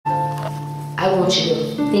I want you to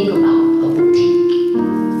think about a boutique.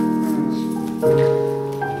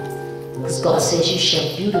 Because God says you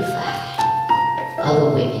shall beautify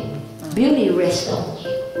other women. Beauty rests on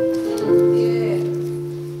you.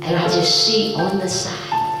 And I just see on the side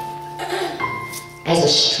as a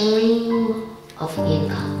stream of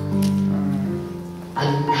income, a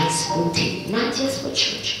nice boutique, not just for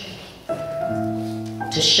church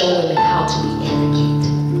women, to show women how to be elegant.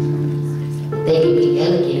 They can be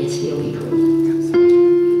elegant and still be pretty.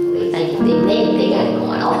 They got it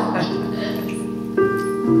going on.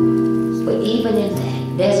 But even in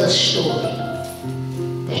that, there's a story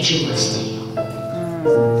that you must tell.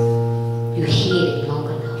 You hid it long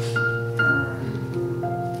enough.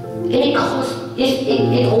 And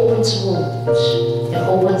it opens wounds. It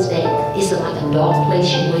opens that. It's like a dark place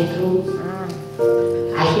you went through.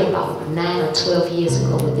 I hear about 9 or 12 years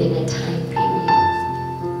ago, within that time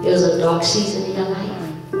period, there was a dark season in your life.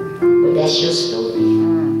 But that's your story.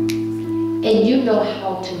 And you know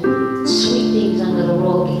how to sweep things under the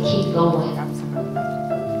rug and keep going.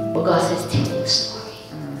 But God says, tell your story.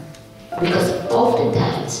 Because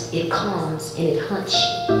oftentimes it comes and it hunts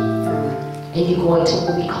you. And you go into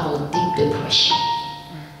what we call a deep depression.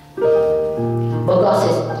 But God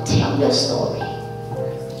says, tell your story.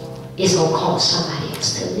 It's going to cause somebody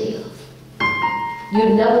else to live. You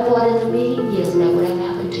never thought in a million years that would have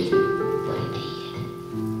happened to you. But it did.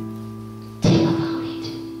 Tell about it.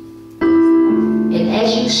 And as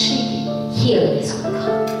you speak it, healing is going to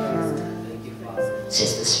come.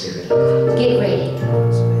 Says the Spirit of God. Get ready.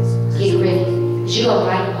 Get ready. Because you're going to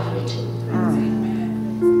write about it too.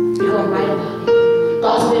 You're going to write about it.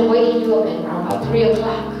 God's been waking you up at around about 3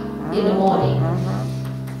 o'clock in the morning.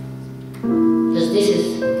 Because this is,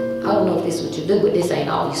 I don't know if this is what you do, but this ain't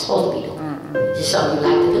all you're supposed to be doing. It's just something you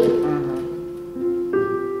like to do.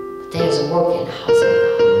 But there's a work in the house of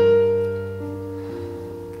God.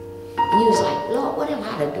 And you was like, Lord, what am I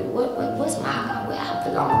to do? What's my God? Where I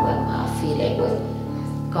belong? Where my feet at? Where?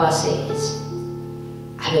 God says,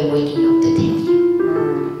 I've been waking you up to tell you.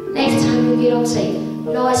 Next time you get up, say,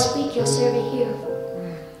 Lord, speak, your servant here.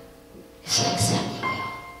 It's like Samuel.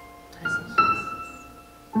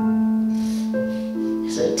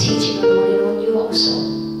 There's a teaching anointing on you also.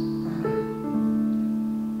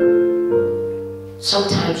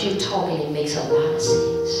 Sometimes you talking, it makes a lot of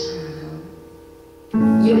sense.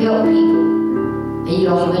 You help people, and you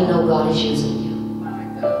don't even know God is using you.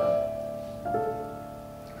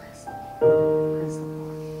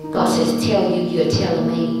 God says, tell you you're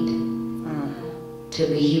tailor-made to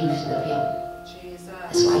be used of Him.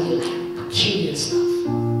 That's why you like peculiar stuff.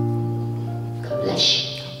 God bless you.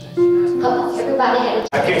 Come on, everybody had a...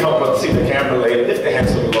 I can't help but see the camera lady. Lift the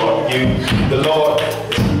hands to the Lord. The Lord,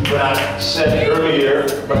 when I said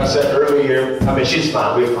earlier, I mean, she's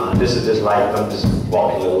fine, we're fine. This is just life. I'm just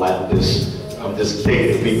walking a little life with this. I'm just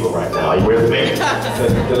dating people right now. Are you with me?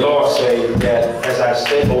 The Lord said that as I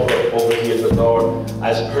stay over here, the Lord,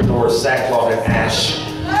 I heard the word sackcloth and ash.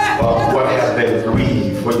 What has been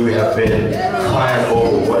grief, what you have been crying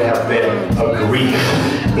over, what have been a grief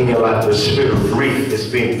in your life, the spirit of grief is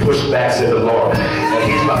being pushed back to the Lord. And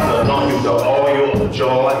He's about to anoint you with the oil of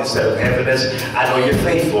joy instead of heaviness. I know you're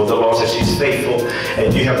faithful. The Lord says she's faithful,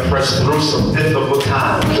 and you have pressed through some difficult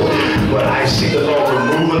times. But I see the Lord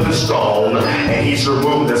removing the stone, and He's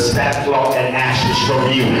removing the sackcloth and ashes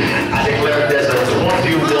from you. I declare there's a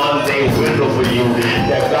 21-day window for you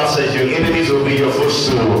that God says your enemies will be your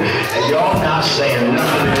footstool. And y'all not saying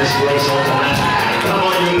nothing in this place on tonight. Come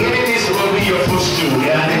on, your enemies will be your footstool.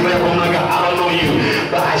 And I declare, oh my God, I don't know you,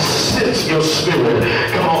 but I sense your spirit.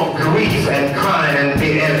 Come on, grief and crying and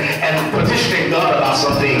petitioning God about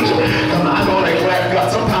some things. Come on, I'm going to declare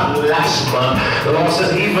God. Sometime last month, the Lord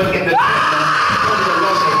says, even in the the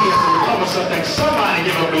Lord said He has to recover something. Somebody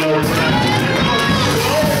give Him glory tonight.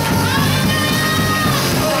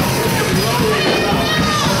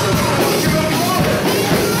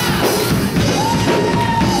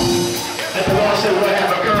 What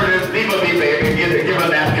have occurred is, leave me, baby, give her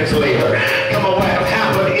napkins later. Come on, what have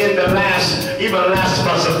happened in the last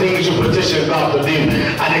month, some things you petitioned God to do.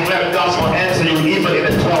 I declare God's going to answer you even in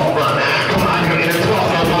the 12th month. Come on, in the 12th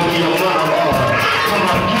month, I'm going to run of order. Come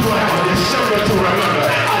on, you will have a December to remember.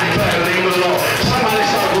 I declare the name of the Lord. Somebody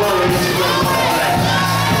shout glory to the Lord.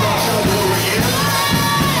 Come on, shout glory again.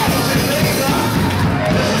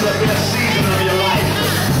 This is the best season of your life.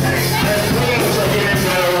 And things are getting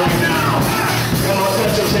better right now. Come on,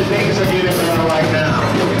 touch us, and things are getting better right now.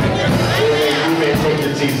 You may take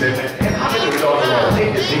your seats in. And how many of y'all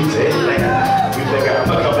take your seats in? We think I'm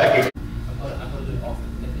going to come back in.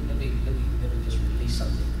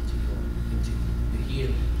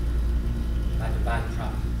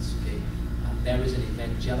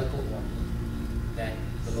 angelical order. That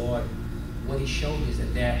the Lord, what he showed me is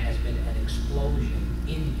that there has been an explosion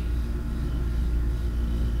in you.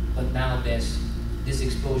 But now this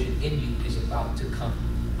explosion in you is about to come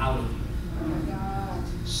out of you.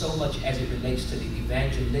 So much as it relates to the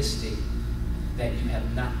evangelistic that you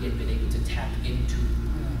have not yet been able to tap into,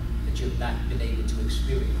 that you have not been able to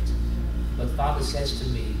experience. But Father says to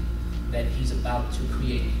me that he's about to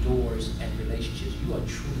create doors and relationships. You are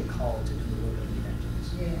truly called to do the work of an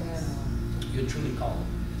evangelist. Yes. You're truly called.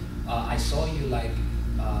 I saw you like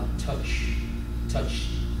touch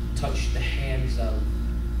the hands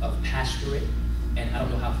of pastorate, and I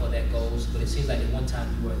don't know how far that goes, but it seems like at one time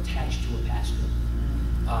you were attached to a pastor.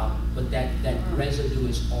 But that residue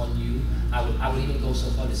is on you. I would even go so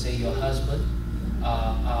far to say your husband,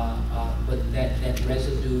 but that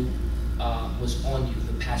residue was on you,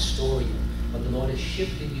 the pastoral. But the Lord is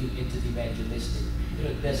shifting you into the evangelistic. You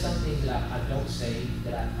know, there's some things that I don't say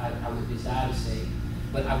that I would desire to say,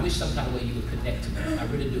 but I wish some kind of way you would connect to me. I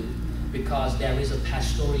really do, because there is a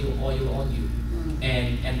pastoral oil on you,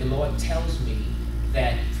 and the Lord tells me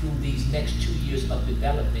that through these next 2 years of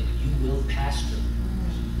development, you will pastor.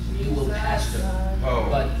 You will pastor,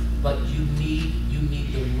 but you need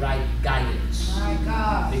the right guidance. My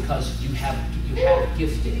God. Because you have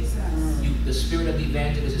gifting. The spirit of the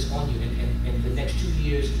evangelist is on you, and the next 2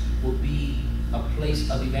 years will be a place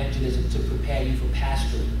of evangelism to prepare you for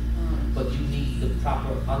pastoring. But you need the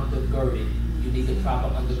proper undergirding. You need the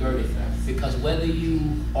proper undergirding, because whether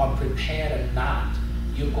you are prepared or not,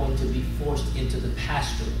 you're going to be forced into the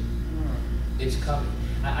pastoring. It's coming.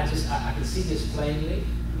 I can see this plainly.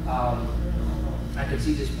 I can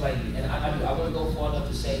see this plainly, and I want to go far enough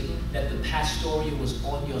to say that the pastoral was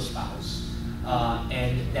on your spouse,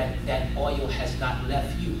 and that oil has not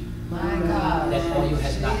left you. My God. That oil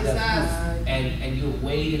has not left you, and you're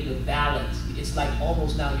weighing the balance. It's like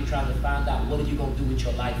almost now you're trying to find out what are you going to do with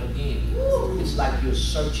your life again. It's like you're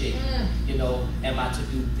searching, you know, am I to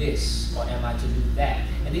do this or am I to do that?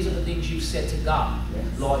 And these are the things you've said to God.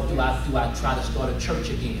 Lord, do I try to start a church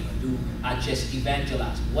again, or do I just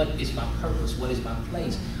evangelize? What is my purpose? What is my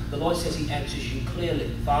place? The Lord says he answers you clearly.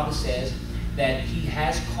 The Father says that he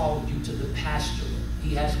has called you to the pastorate.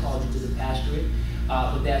 He has called you to the pastorate,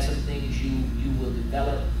 but there are some things you will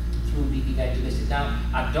develop through the evangelistic. Now,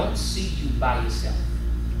 I don't see you by yourself.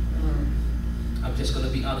 I'm just going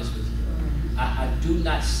to be honest with you. I do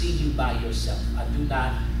not see you by yourself. I do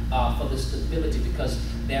not for the stability, because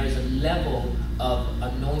there is a level of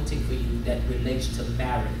anointing for you that relates to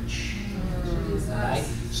marriage. Right?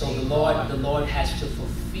 So the Lord has to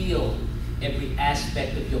fulfill every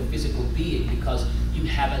aspect of your physical being, because you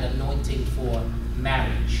have an anointing for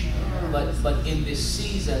marriage. But in this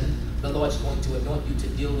season, the Lord's going to anoint you to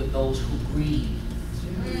deal with those who grieve.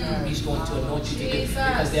 He's going to anoint you to deal,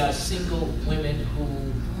 because there are single women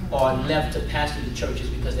who are left to pastor the churches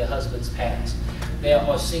because their husbands passed. There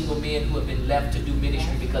are single men who have been left to do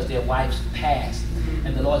ministry because their wives passed.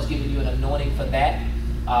 And the Lord's given you an anointing for that.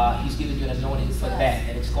 He's given you an anointing for that.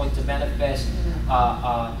 And it's going to manifest.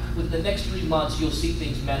 Within the next 3 months, you'll see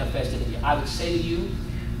things manifested in you. I would say to you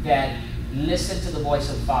that listen to the voice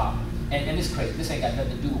of Father. And it's crazy. This ain't got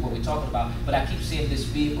nothing to do with what we're talking about. But I keep seeing this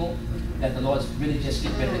vehicle that the Lord's really just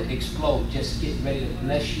getting ready to explode, just getting ready to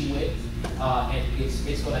bless you with. And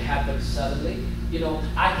it's going to happen suddenly. You know,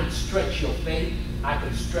 I can stretch your faith. I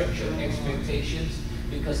can stretch your expectations,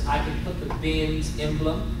 because I can put the Benz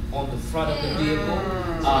emblem on the front of the vehicle.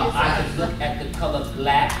 I can look at the color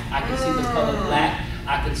black. I can see the color black.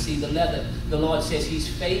 I can see the leather. The Lord says he's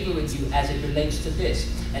favoring you as it relates to this.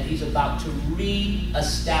 And he's about to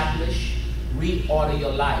re-establish, reorder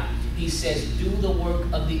your life. He says, do the work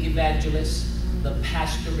of the evangelist. The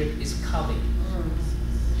pastorate is coming.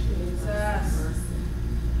 Jesus.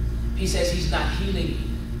 He says he's not healing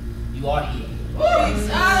you. You are healed.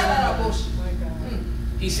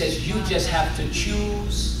 He says you just have to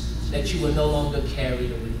choose that you will no longer carry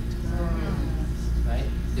the weight. Right?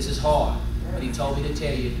 This is hard, but he told me to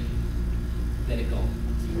tell you, let it go.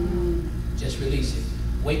 Just release it.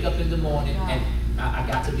 Wake up in the morning, and I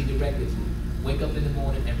got to be direct with you. Wake up in the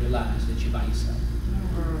morning and realize that you're by yourself.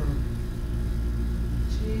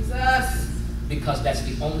 Jesus. Because that's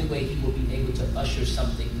the only way he will be able to usher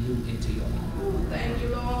something new into your life. Thank you,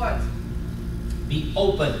 Lord. Be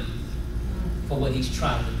open for what he's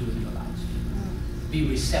trying to do in your life. Be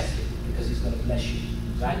receptive, because he's going to bless you.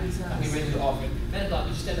 Right? Are we ready to offer? Man of God,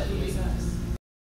 you stand up for me.